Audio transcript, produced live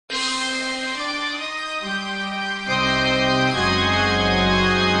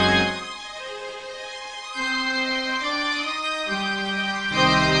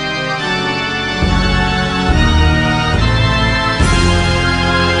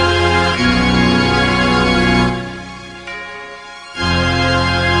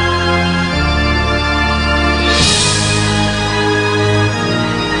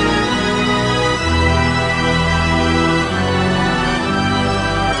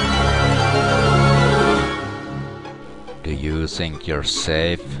think you're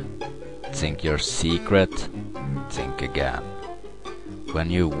safe? Think you're secret? Think again. When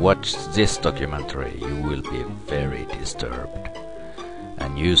you watch this documentary, you will be very disturbed. A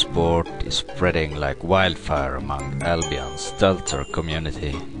new sport is spreading like wildfire among Albion's Delta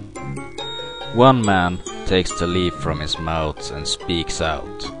community. One man takes the leaf from his mouth and speaks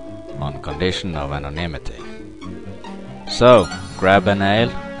out, on condition of anonymity. So, grab a nail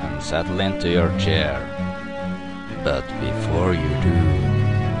and settle into your chair. But before you do,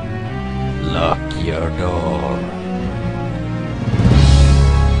 lock your door.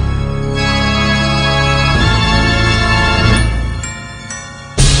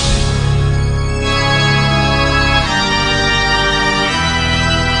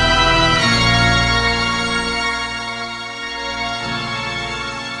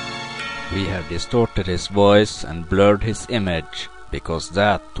 We have distorted his voice and blurred his image, because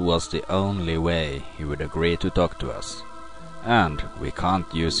that was the only way he would agree to talk to us. And we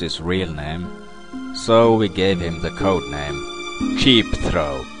can't use his real name, so we gave him the code name Cheap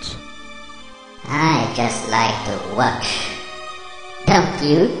Throat. I just like to watch, don't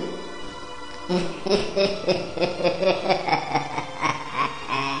you?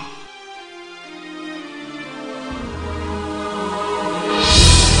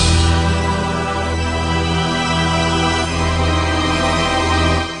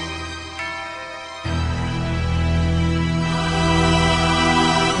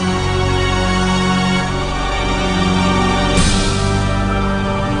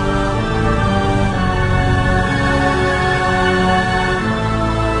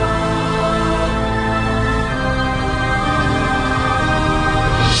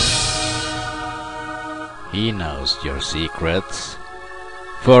 He knows your secrets,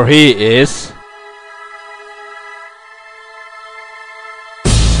 for he is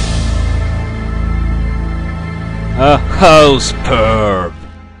a house perv.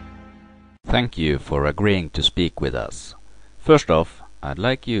 Thank you for agreeing to speak with us. First off, I'd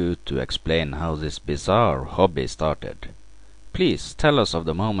like you to explain how this bizarre hobby started. Please tell us of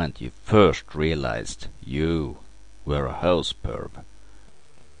the moment you first realized you were a house perv.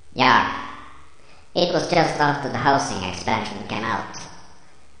 Yeah. It was just after the housing expansion came out.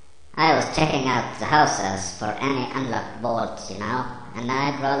 I was checking out the houses for any unlocked vaults, and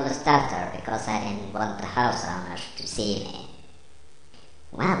I'd roll the starter because I didn't want the house owners to see me.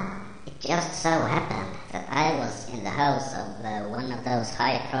 Well, it just so happened that I was in the house of one of those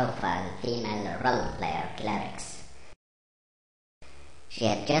high-profile female role-player clerics. She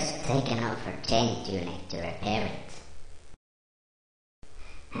had just taken off her chain tunic to repair it.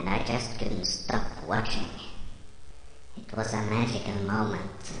 And I just couldn't stop watching. It was a magical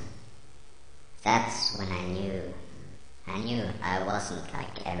moment. That's when I knew I wasn't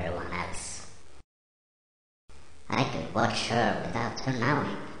like everyone else. I could watch her without her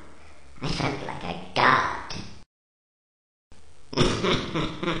knowing. I felt like a god.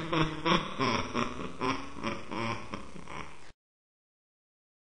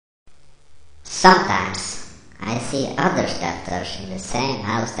 Sometimes I see other scatters in the same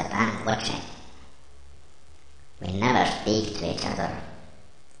house that I'm watching. We never speak to each other.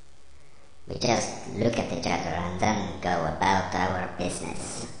 We just look at each other and then go about our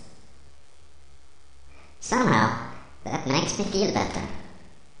business. Somehow, that makes me feel better,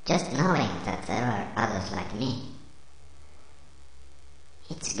 just knowing that there are others like me.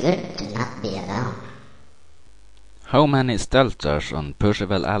 It's good to not be alone. How many stelters on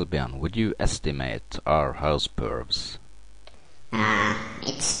Percival Albion would you estimate are house pervs?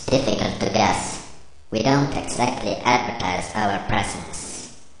 It's difficult to guess. We don't exactly advertise our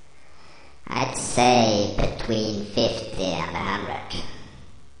presence. I'd say between 50 and 100.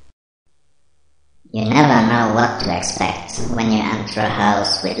 You never know what to expect when you enter a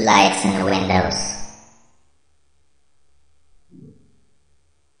house with lights in the windows.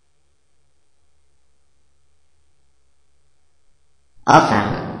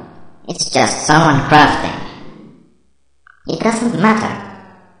 Often, it's just someone crafting. It doesn't matter.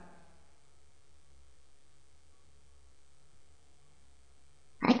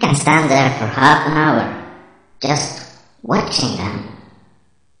 I can stand there for half an hour, just watching them.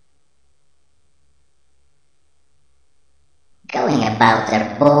 Going about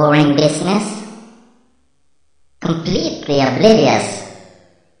their boring business, completely oblivious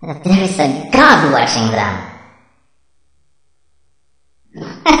that there is a god watching them.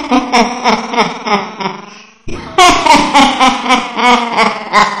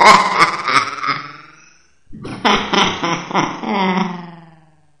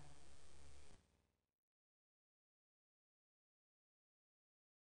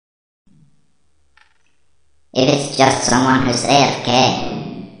 If it's just someone who's AFK,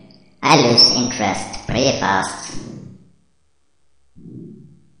 I lose interest pretty fast.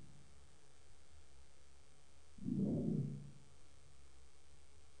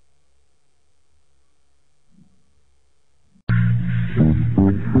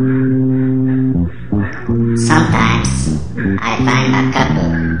 Sometimes I find a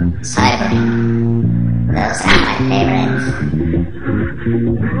couple cybering. Those are my favorites.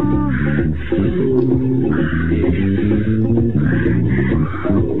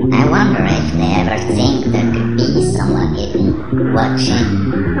 I wonder if they ever think there could be someone hidden watching.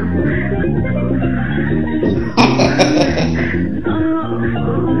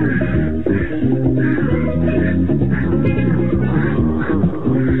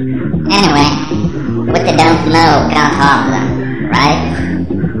 Anyway, what they don't know can't harm them, right?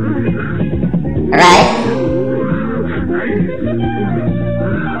 Right?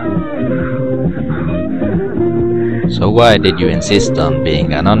 So why did you insist on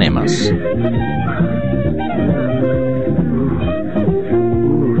being anonymous?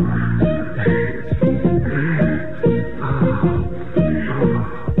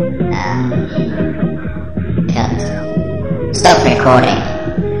 Cut. Stop recording.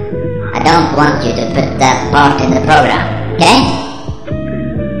 I don't want you to put that part in the program, okay?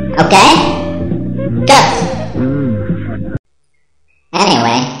 Okay? Cut!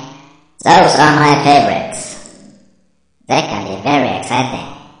 Anyway, those are my favorites. They can be very exciting.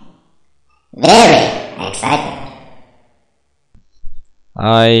 Very exciting.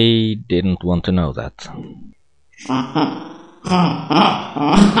 I didn't want to know that.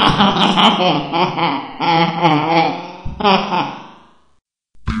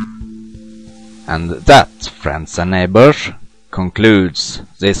 And that, friends and neighbors, concludes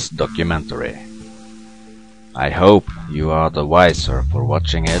this documentary. I hope you are the wiser for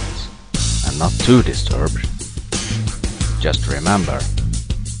watching it and not too disturbed. Just remember,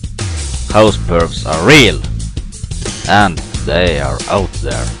 house pervs are real and they are out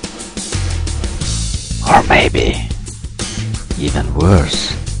there. Or maybe, even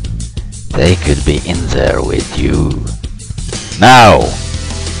worse, they could be in there with you. Now,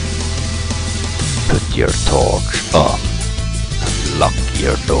 put your torch on and lock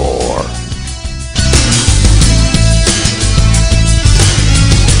your door.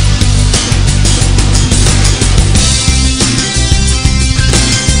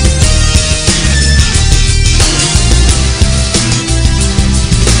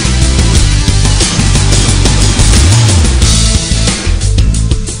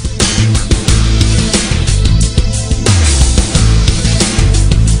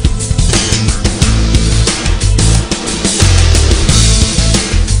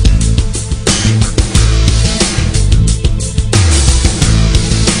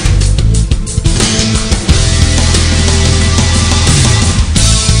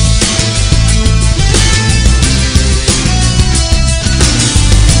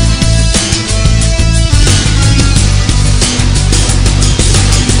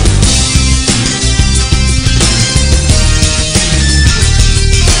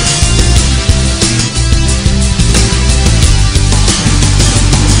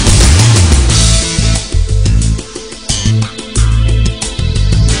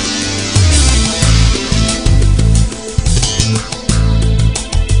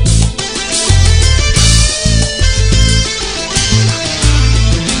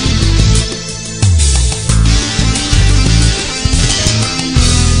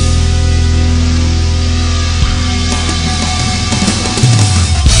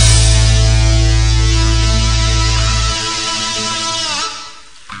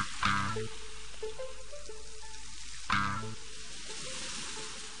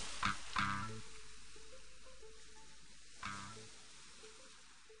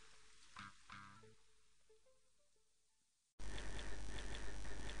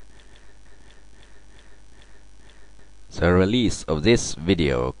 The release of this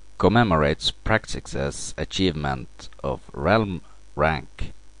video commemorates Praxix's achievement of Realm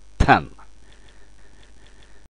Rank 10.